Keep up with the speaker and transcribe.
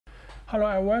Hello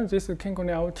everyone, this is King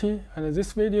IoT, and in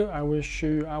this video I will show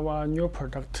you our new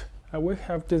product. We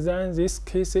have designed this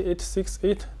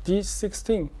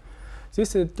KC868-D16.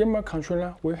 This is dimmer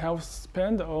controller. We have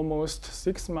spent almost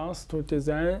 6 months to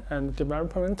design and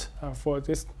development for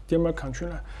this dimmer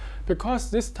controller.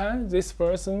 Because this time, this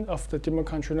version of the dimmer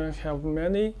controller have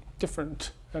many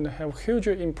different and have huge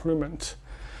improvement.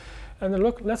 And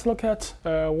let's look at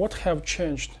what have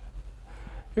changed.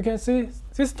 You can see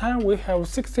this time we have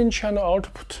 16 channel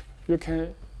output. You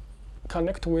can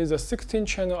connect with the 16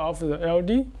 channel of the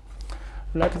LED.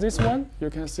 Like this one, you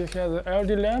can see here the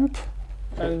LED lamp,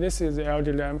 and this is the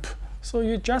LED lamp. So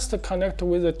you just connect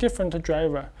with a different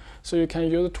driver. So you can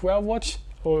use 12 volt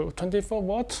or 24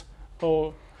 volt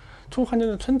or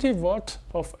 220 volt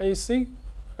of AC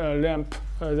lamp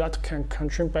that can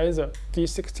control by the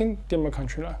D16 dimmer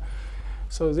controller.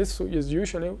 So this is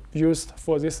usually used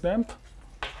for this lamp.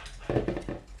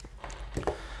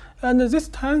 And this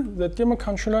time, the dimmer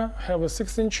controller have a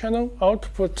 16 channel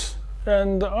output.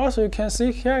 And also you can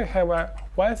see here I have a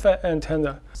Wi-Fi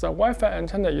antenna. The Wi-Fi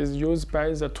antenna is used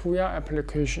by the Tuya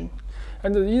application.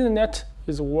 And the Ethernet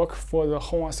is work for the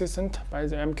Home Assistant by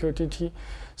the MQTT.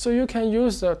 So you can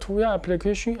use the Tuya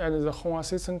application and the Home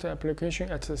Assistant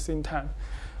application at the same time.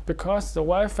 Because the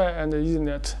Wi-Fi and the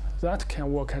Ethernet, that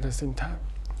can work at the same time.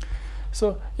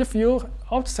 So if you're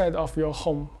outside of your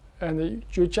home, and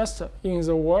you just in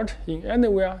the world, in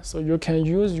anywhere, so you can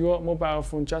use your mobile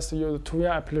phone, just use the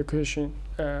Tuya application,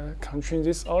 control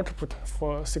this output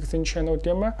for 16 channel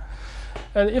dimmer.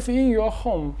 And if in your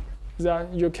home,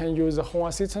 then you can use the Home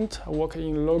Assistant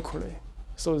working locally.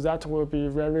 So that will be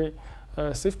very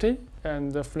safety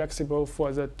and flexible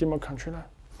for the dimmer controller.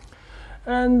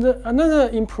 And another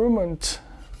improvement,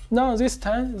 now this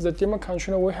time, the dimmer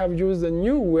controller we have used the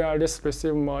new wireless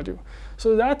receiver module,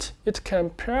 so that it can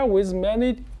pair with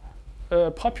many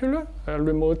popular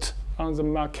remote on the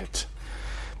market.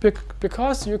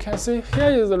 Because you can see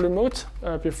here is the remote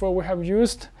before we have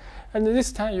used, and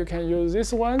this time you can use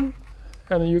this one,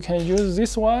 and you can use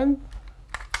this one,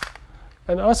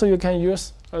 and also you can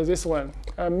use this one.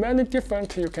 Many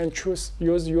different, you can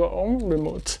use your own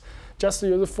remote. Just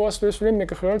use 433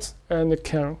 MHz and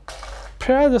can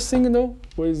pair the signal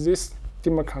with this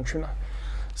dimmer controller.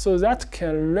 So that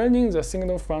can learning the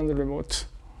signal from the remote.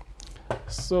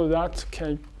 So that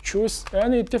can choose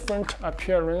any different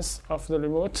appearance of the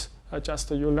remote, just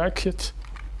you like it.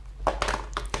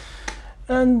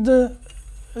 And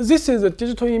this is the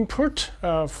digital input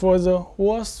for the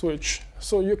wall switch.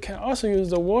 So you can also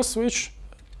use the wall switch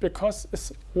because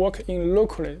it's working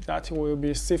locally, that will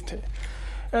be safety.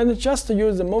 And just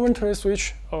use the momentary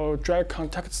switch or dry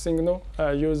contact signal,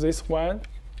 use this one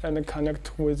and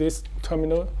connect with this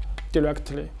terminal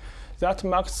directly. That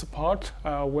max support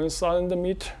 1000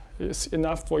 meters is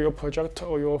enough for your project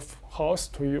or your house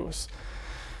to use.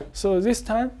 So this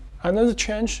time, another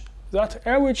change that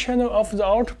every channel of the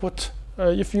output,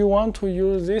 if you want to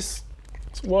use this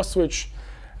wall switch,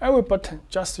 every button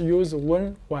just use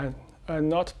 1 1.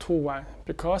 Not 2 1,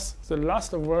 because the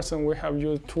last version we have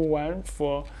used 2 1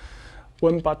 for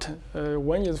one button.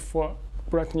 One is for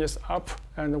brightness up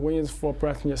and one is for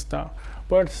brightness down.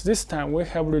 But this time we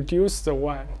have reduced the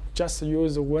 1, just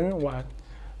use 1 1,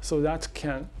 so that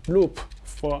can loop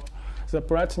for the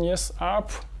brightness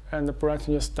up and the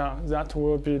brightness down. That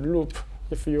will be loop.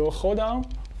 If you hold down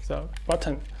the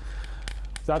button,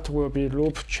 that will be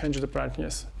loop, change the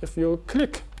brightness. If you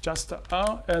click just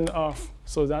on and off,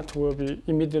 so that will be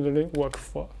immediately work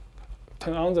for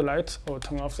turn on the light or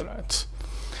turn off the light.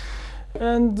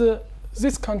 And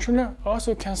this controller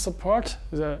also can support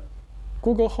the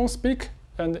Google Home Speak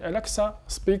and Alexa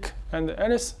Speak and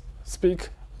Alice Speak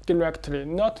directly.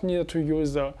 Not needed to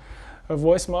use a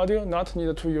voice module, not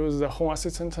needed to use the Home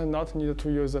Assistant, not needed to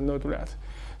use the Node RED.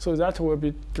 So that will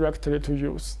be directly to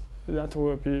use. That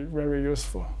will be very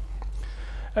useful.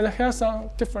 And here's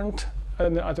some different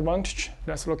advantage.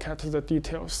 Let's look at the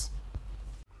details.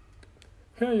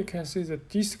 Here you can see the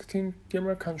D16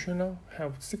 dimmer controller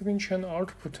have 16 channel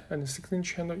output and 16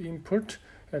 channel input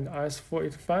and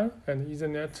RS485 and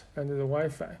Ethernet and the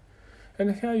Wi-Fi.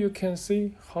 And here you can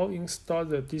see how install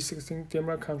the D16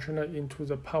 dimmer controller into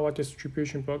the power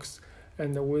distribution box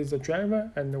and with the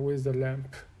driver and with the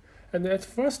lamp. And at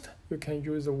first, you can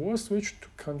use the wall switch to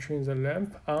control the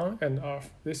lamp on and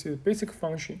off. This is basic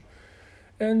function.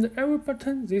 And every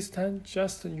button this time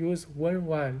just use 1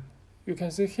 1. You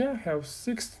can see here have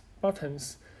 6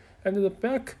 buttons. And the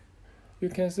back, you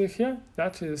can see here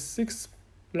that is 6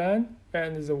 lines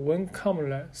and the 1 common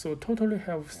line. So totally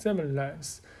have 7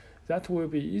 lines. That will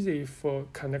be easy for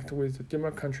connect with the dimmer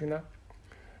controller.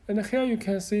 And here you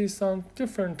can see some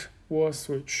different wall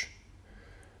switch.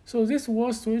 So this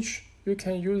wall switch, you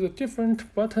can use a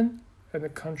different button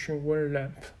and control one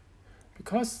lamp.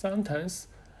 Because sometimes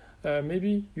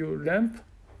maybe your lamp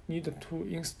need to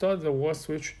install the wall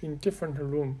switch in different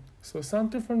room. So some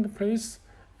different place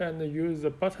and use the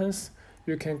buttons,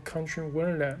 you can control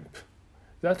one lamp.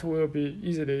 That will be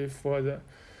easily for the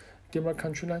dimmer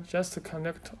controller just to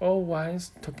connect all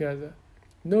wires together.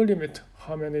 No limit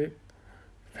how many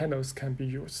panels can be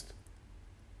used.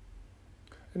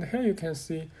 And here you can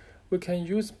see we can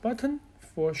use button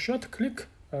for short click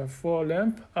for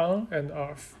lamp on and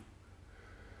off.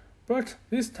 But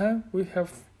this time we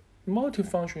have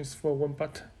multi-functions for one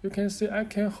button. You can see I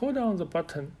can hold on the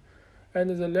button and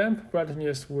the lamp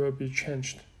brightness will be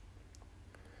changed.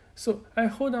 So I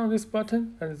hold on this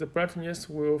button and the brightness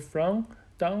will from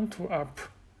down to up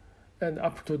and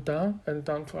up to down and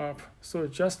down to up. So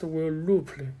it just will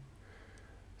loop.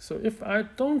 So if I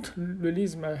don't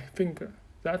release my finger,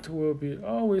 that will be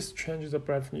always change the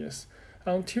brightness.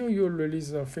 Until you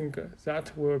release the finger,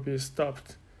 that will be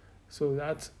stopped. So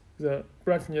that the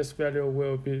brightness value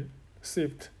will be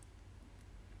saved.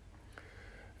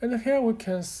 And here we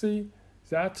can see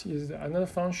that is another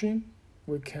function.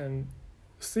 We can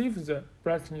save the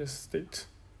brightness state.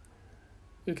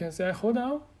 You can say I hold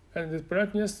on and the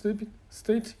brightness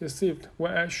state is saved.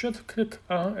 When I short click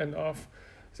on and off,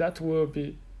 that will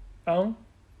be on,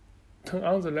 turn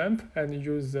on the lamp and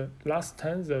use the last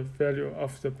time the value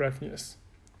of the brightness.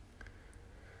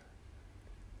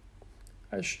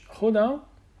 I hold on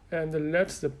and let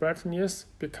the brightness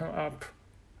become up.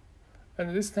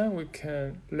 And this time we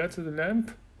can let the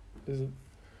lamp is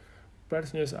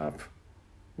brightness up.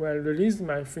 When I release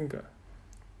my finger,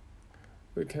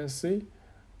 we can see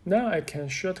now I can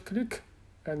short click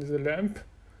and the lamp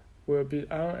will be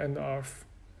on and off.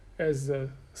 As the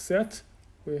set,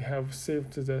 we have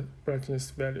saved the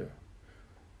brightness value.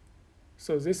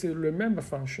 So this is remember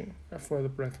function for the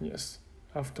brightness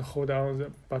after hold down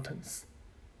the buttons.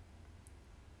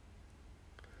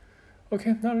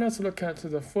 Okay, now let's look at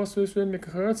the 433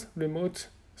 MHz remote.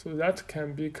 So that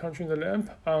can be controlling the lamp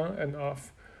on and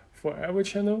off for every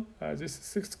channel. This is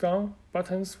 6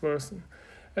 buttons version.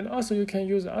 And also you can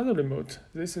use other remote.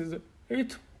 This is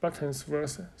 8 buttons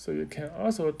version. So you can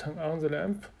also turn on the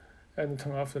lamp and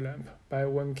turn off the lamp by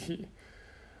one key.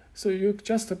 So you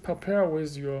just prepare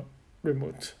with your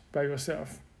remote by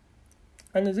yourself.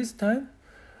 And this time,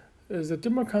 the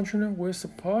dimmer controller will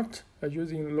support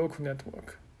using local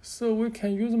network. So we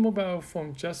can use mobile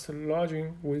phone just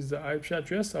logging with the IP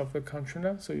address of the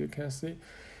controller. So you can see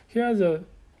here the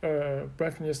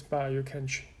brightness bar. You can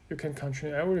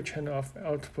control every channel of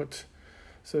output.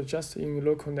 So just in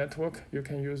local network, you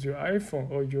can use your iPhone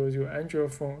or use your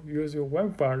Android phone, use your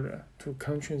web browser to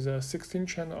control the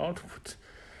 16-channel output,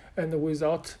 and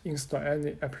without install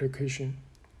any application.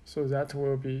 So that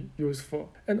will be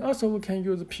useful. And also we can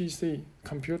use PC,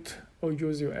 computer, or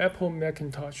use your Apple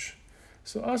Macintosh.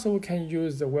 So also we can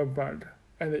use the web browser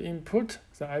and input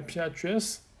the IP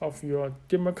address of your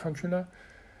dimmer controller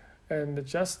and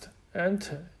just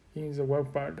enter in the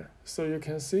web browser. So you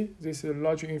can see this is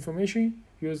login information.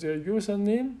 Use your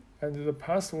username and the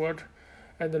password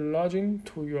and login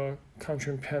to your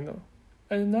control panel.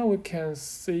 And now we can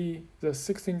see the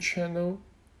 16 channel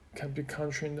can be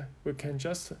controlled. We can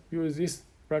just use this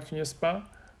brightness bar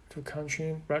to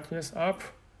control brightness up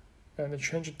and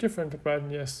change different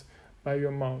brightness by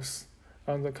your mouse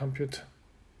on the computer.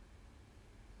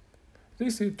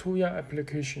 This is Tuya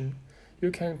application.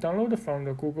 You can download from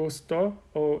the Google Store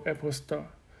or Apple Store.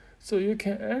 So you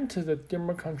can enter the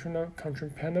dimmer controller control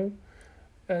panel,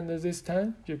 and this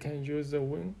time you can use the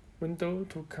window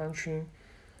to control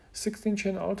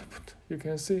 16-channel output. You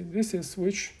can see this is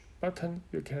switch button.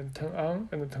 You can turn on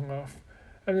and turn off.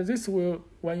 And this will,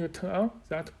 when you turn on,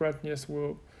 that brightness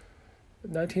will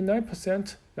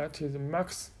 99%, that is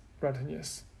max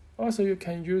brightness. Also, you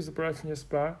can use the brightness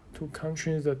bar to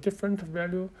control the different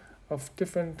value of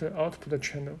different output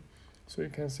channel. So you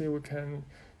can see we can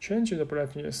change the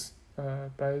brightness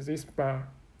by this bar.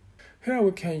 Here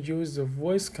we can use the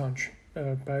voice control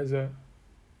by the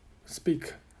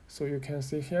speak. So you can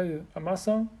see here is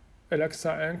Amazon,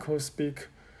 Alexa, Echo speak.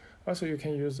 Also you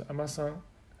can use Amazon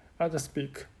other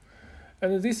speak.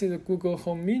 And this is Google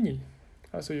Home Mini.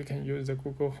 Also you can use the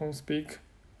Google Home Speak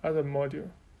other module.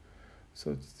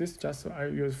 So this just I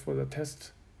use for the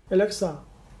test. Alexa,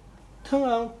 turn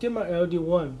on dimmer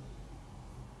LD1.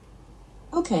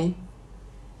 Okay.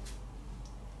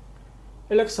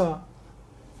 Alexa,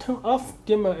 turn off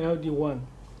dimmer LD1.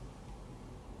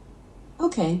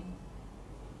 Okay.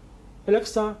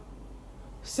 Alexa,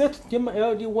 set dim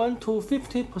LD1 to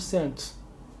 50%.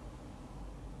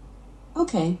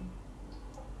 Okay.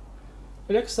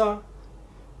 Alexa,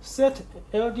 set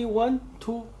LD1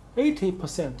 to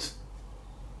 80%.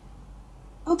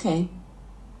 Okay.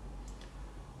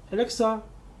 Alexa,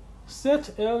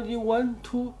 set LD1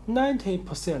 to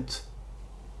 90%.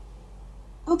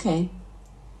 Okay.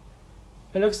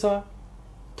 Alexa,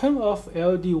 turn off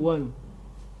LD1.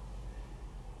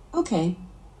 Okay.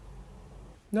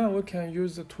 Now we can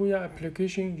use the Tuya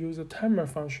application, use the timer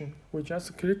function. We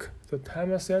just click the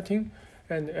timer setting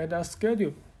and add a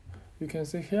schedule. You can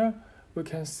see here, we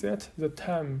can set the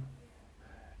time.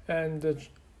 And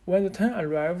when the time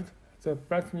arrived, the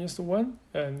brightness 1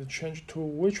 and change to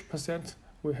which percent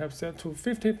we have set to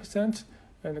 50%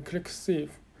 and click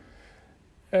save.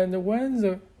 And when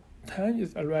the time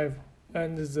is arrived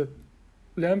and the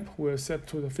lamp will set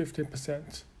to the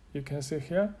 50%, you can see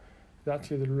here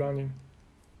that is running.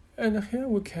 And here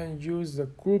we can use the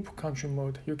group control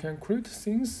mode. You can create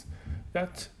things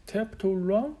that tap to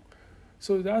run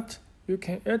so that you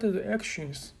can add the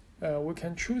actions. We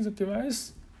can choose the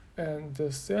device and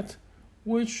set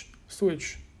which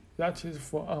switch that is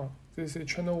for on. This is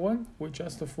channel 1, we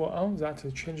just for on, that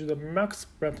is change the max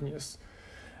brightness.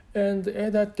 And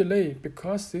add a delay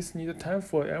because this needs time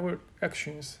for every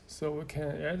actions. So we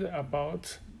can add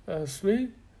about 3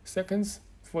 seconds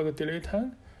for the delay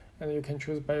time, and you can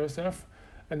choose by yourself.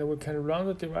 And we can run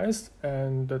the device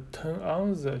and turn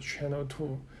on the channel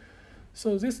 2.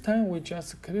 So this time we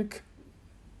just click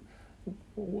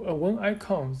one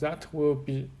icon that will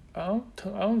be on,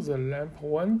 turn on the lamp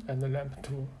 1 and the lamp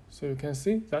 2. So you can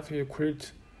see that will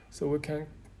create. So we can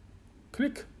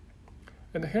click,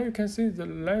 and here you can see the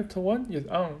light 1 is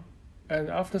on, and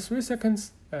after 3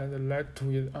 seconds, and the light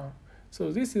 2 is on.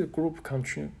 So this is group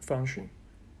control function.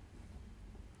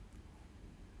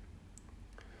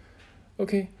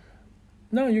 Okay,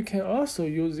 now you can also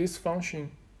use this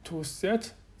function to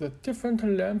set the different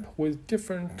lamp with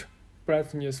different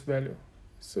brightness value.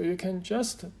 So you can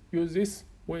just use this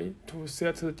way to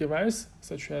set the device,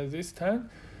 such as this time.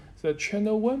 The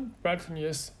channel 1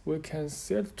 brightness we can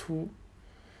set to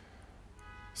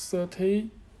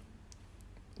 39%.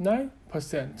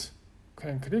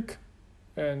 Can click,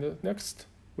 and next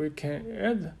we can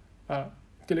add a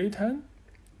delay time.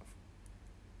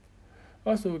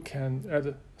 Also we can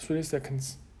add 3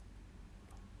 seconds,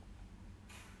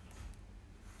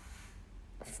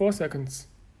 4 seconds.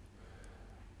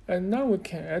 And now we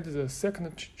can add the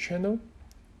second channel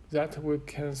that we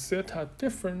can set a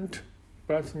different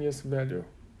brightness value,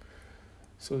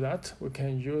 so that we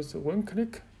can use one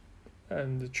click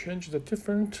and change the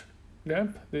different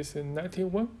lamp. This is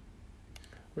 91.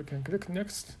 We can click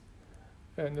next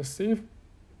and save.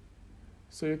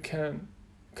 So you can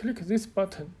click this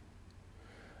button,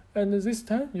 and this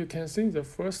time you can see the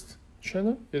first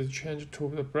channel is changed to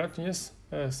the brightness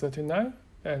 39,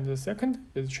 and the second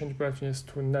is changed brightness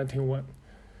to 91.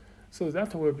 So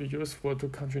that will be useful to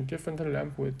control different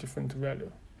lamp with different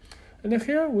value. And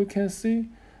here we can see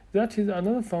that is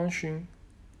another function.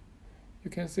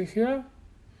 You can see here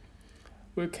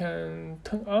we can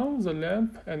turn on the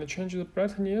lamp and change the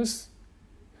brightness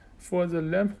for the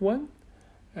lamp 1,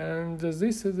 and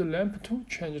this is the lamp 2,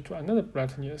 change to another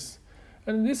brightness.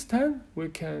 And this time we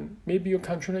can, maybe your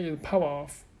controller is power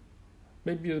off,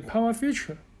 maybe the power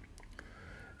feature.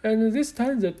 And this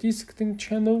time the D16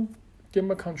 channel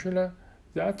dimmer controller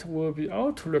that will be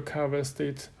auto recover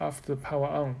state after power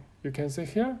on. You can see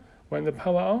here, when the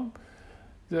power on,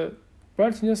 the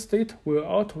brightness state will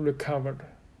auto recover.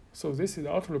 So this is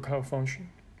the auto recover function.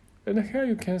 And here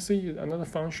you can see another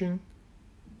function.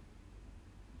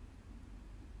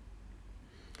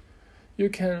 You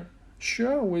can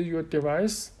share with your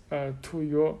device to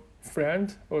your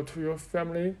friend or to your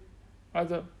family,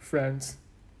 other friends.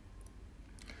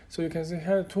 So you can see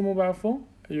here 2 mobile phones.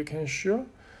 You can share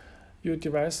your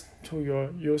device to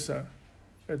your user.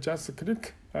 Just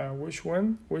click which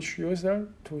user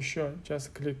to share.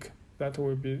 Just click. That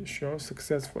will be shared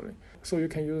successfully. So you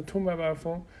can use 2 mobile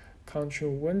phones,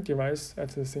 control 1 device at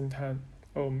the same time,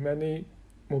 or many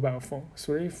mobile phones,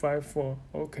 3, 5, 4,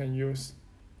 all can use.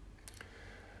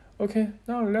 Okay,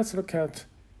 now let's look at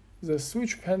the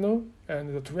switch panel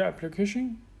and the Tuya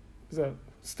application, the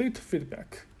state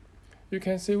feedback. You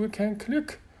can see we can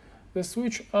click the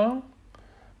switch on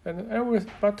and every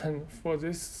button for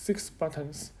these 6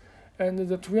 buttons, and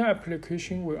the Tuya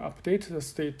application will update the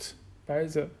state by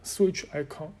the switch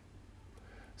icon.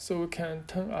 So we can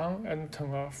turn on and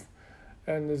turn off,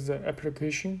 and the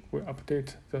application will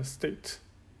update the state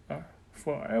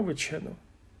for every channel,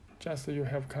 just you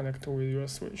have connected with your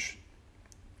switch.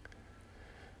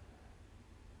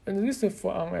 And this is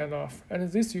for on and off.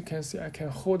 And this you can see I can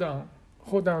hold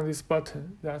down this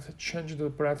button that change the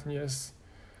brightness.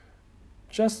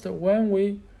 Just when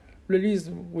we release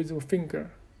with the finger,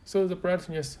 so the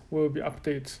brightness will be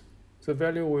updated. The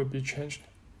value will be changed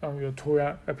on your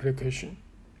Tuya application.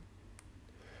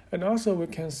 And also we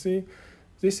can see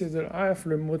this is the RF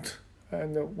remote,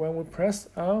 and when we press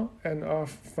on and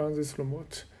off from this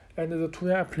remote, and the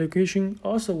Tuya application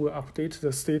also will update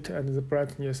the state and the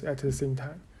brightness at the same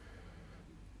time.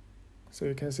 So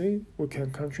you can see we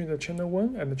can control the channel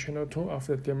 1 and the channel 2 of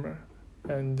the dimmer,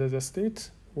 and the state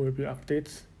will be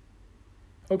updated.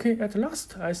 Okay, at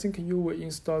last, I think you will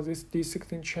install this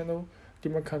D16 channel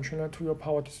dimmer controller to your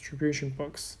power distribution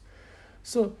box.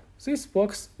 So this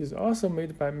box is also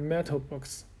made by metal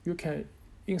box. You can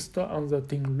install on the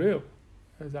DIN rail,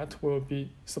 and that will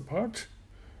be support.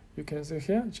 You can see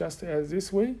here, just as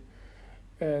this way,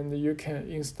 and you can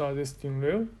install this DIN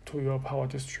rail to your power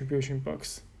distribution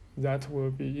box. That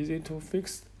will be easy to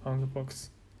fix on the box.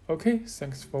 Okay,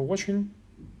 thanks for watching.